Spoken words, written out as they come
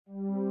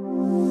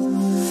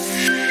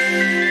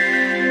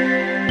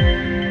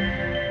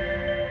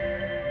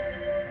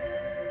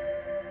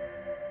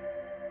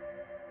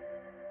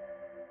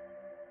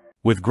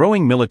With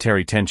growing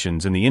military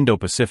tensions in the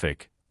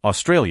Indo-Pacific,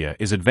 Australia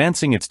is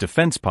advancing its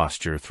defense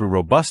posture through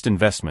robust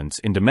investments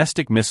in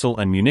domestic missile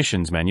and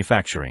munitions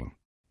manufacturing.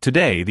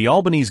 Today, the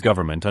Albanese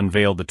government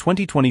unveiled the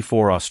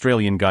 2024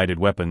 Australian Guided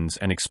Weapons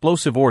and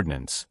Explosive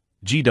Ordnance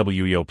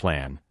 (GWEO)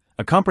 plan,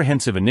 a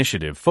comprehensive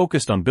initiative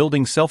focused on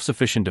building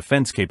self-sufficient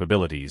defense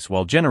capabilities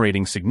while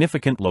generating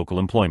significant local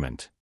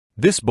employment.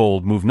 This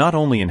bold move not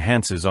only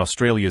enhances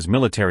Australia's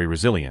military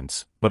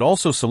resilience, but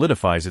also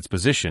solidifies its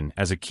position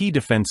as a key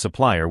defense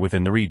supplier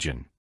within the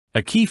region.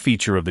 A key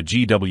feature of the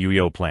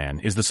GWEO plan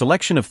is the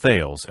selection of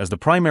Thales as the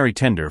primary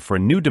tender for a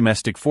new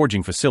domestic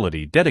forging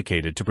facility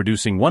dedicated to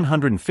producing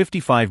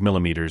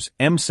 155mm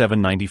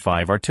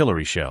M795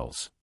 artillery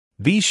shells.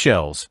 These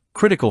shells,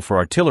 critical for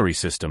artillery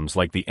systems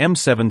like the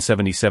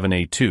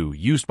M777A2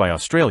 used by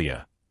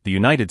Australia, the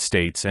United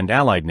States and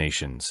allied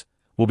nations,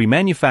 will be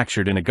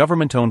manufactured in a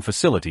government-owned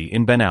facility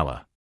in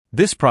Benalla.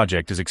 This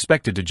project is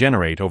expected to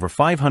generate over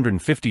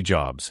 550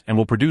 jobs and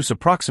will produce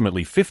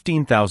approximately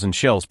 15,000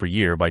 shells per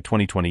year by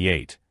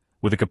 2028,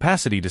 with a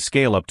capacity to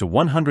scale up to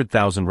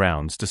 100,000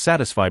 rounds to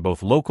satisfy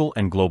both local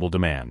and global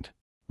demand.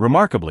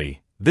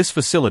 Remarkably, this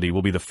facility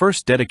will be the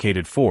first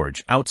dedicated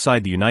forge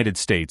outside the United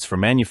States for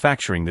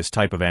manufacturing this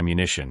type of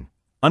ammunition,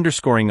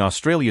 underscoring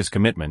Australia's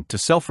commitment to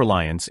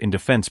self-reliance in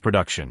defense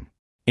production.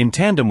 In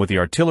tandem with the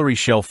artillery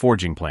shell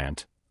forging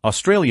plant,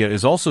 Australia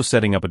is also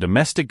setting up a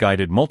domestic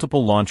guided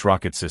multiple launch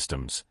rocket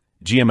systems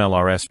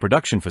 (GMLRS)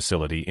 production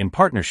facility in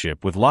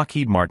partnership with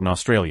Lockheed Martin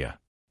Australia.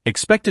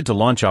 Expected to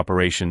launch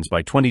operations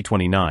by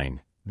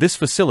 2029, this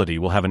facility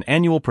will have an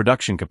annual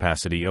production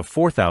capacity of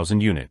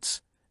 4,000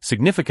 units,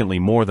 significantly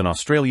more than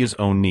Australia's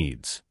own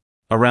needs.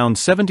 Around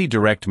 70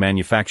 direct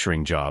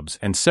manufacturing jobs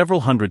and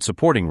several hundred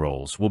supporting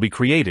roles will be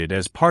created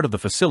as part of the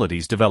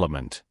facility's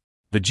development.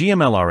 The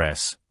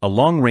GMLRS, a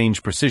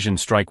long-range precision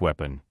strike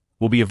weapon,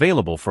 will be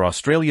available for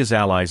Australia's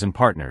allies and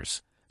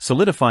partners,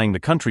 solidifying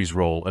the country's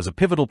role as a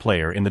pivotal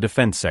player in the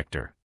defense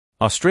sector.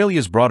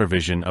 Australia's broader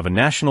vision of a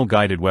national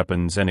guided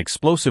weapons and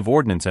explosive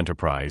ordnance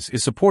enterprise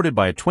is supported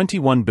by a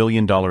 $21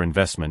 billion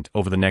investment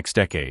over the next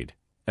decade,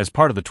 as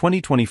part of the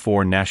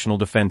 2024 National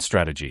Defense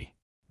Strategy.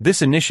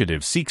 This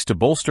initiative seeks to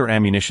bolster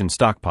ammunition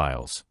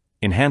stockpiles,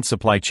 enhance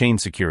supply chain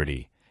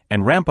security,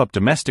 and ramp up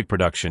domestic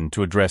production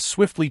to address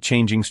swiftly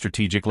changing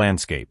strategic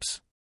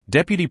landscapes.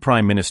 Deputy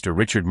Prime Minister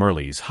Richard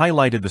Marles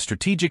highlighted the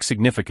strategic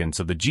significance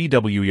of the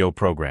GWEO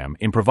program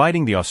in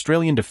providing the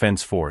Australian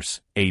Defence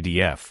Force,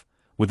 ADF,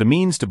 with the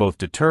means to both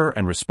deter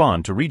and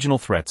respond to regional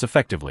threats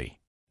effectively.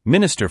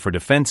 Minister for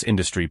Defence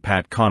Industry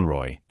Pat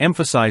Conroy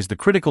emphasised the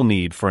critical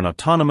need for an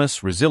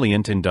autonomous,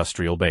 resilient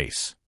industrial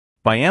base.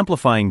 By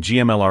amplifying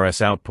GMLRS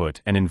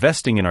output and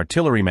investing in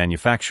artillery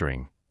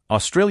manufacturing,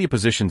 Australia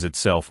positions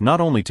itself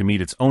not only to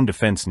meet its own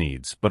defence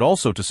needs but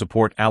also to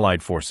support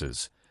allied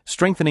forces,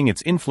 strengthening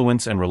its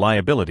influence and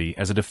reliability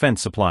as a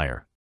defense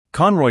supplier.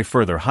 Conroy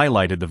further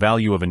highlighted the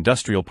value of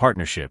industrial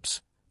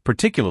partnerships,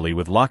 particularly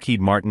with Lockheed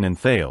Martin and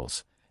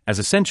Thales, as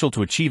essential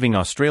to achieving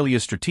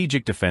Australia's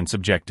strategic defense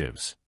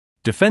objectives.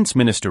 Defense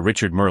Minister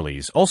Richard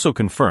Marles also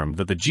confirmed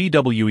that the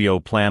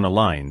GWEO plan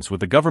aligns with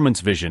the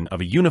government's vision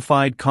of a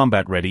unified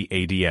combat-ready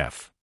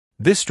ADF.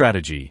 This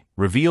strategy,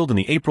 revealed in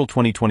the April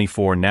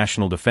 2024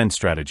 National Defense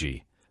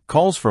Strategy,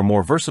 calls for a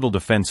more versatile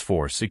defense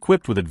force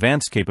equipped with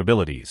advanced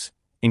capabilities,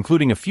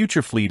 including a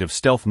future fleet of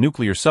stealth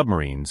nuclear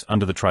submarines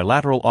under the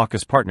trilateral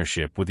AUKUS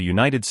partnership with the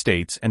United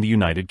States and the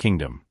United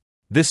Kingdom.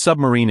 This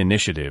submarine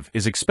initiative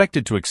is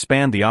expected to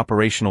expand the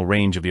operational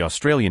range of the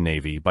Australian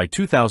Navy by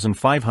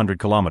 2,500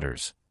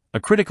 kilometers, a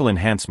critical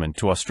enhancement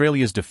to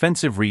Australia's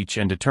defensive reach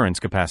and deterrence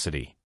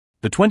capacity.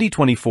 The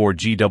 2024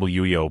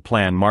 GWEO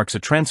plan marks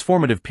a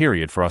transformative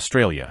period for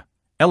Australia,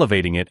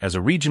 elevating it as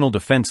a regional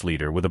defense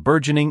leader with a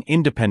burgeoning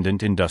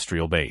independent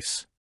industrial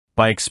base.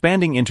 By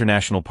expanding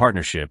international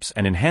partnerships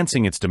and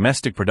enhancing its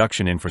domestic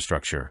production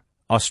infrastructure,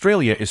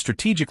 Australia is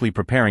strategically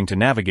preparing to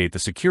navigate the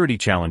security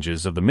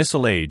challenges of the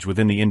missile age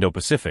within the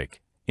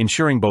Indo-Pacific,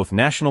 ensuring both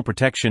national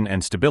protection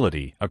and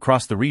stability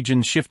across the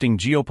region's shifting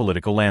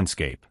geopolitical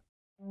landscape.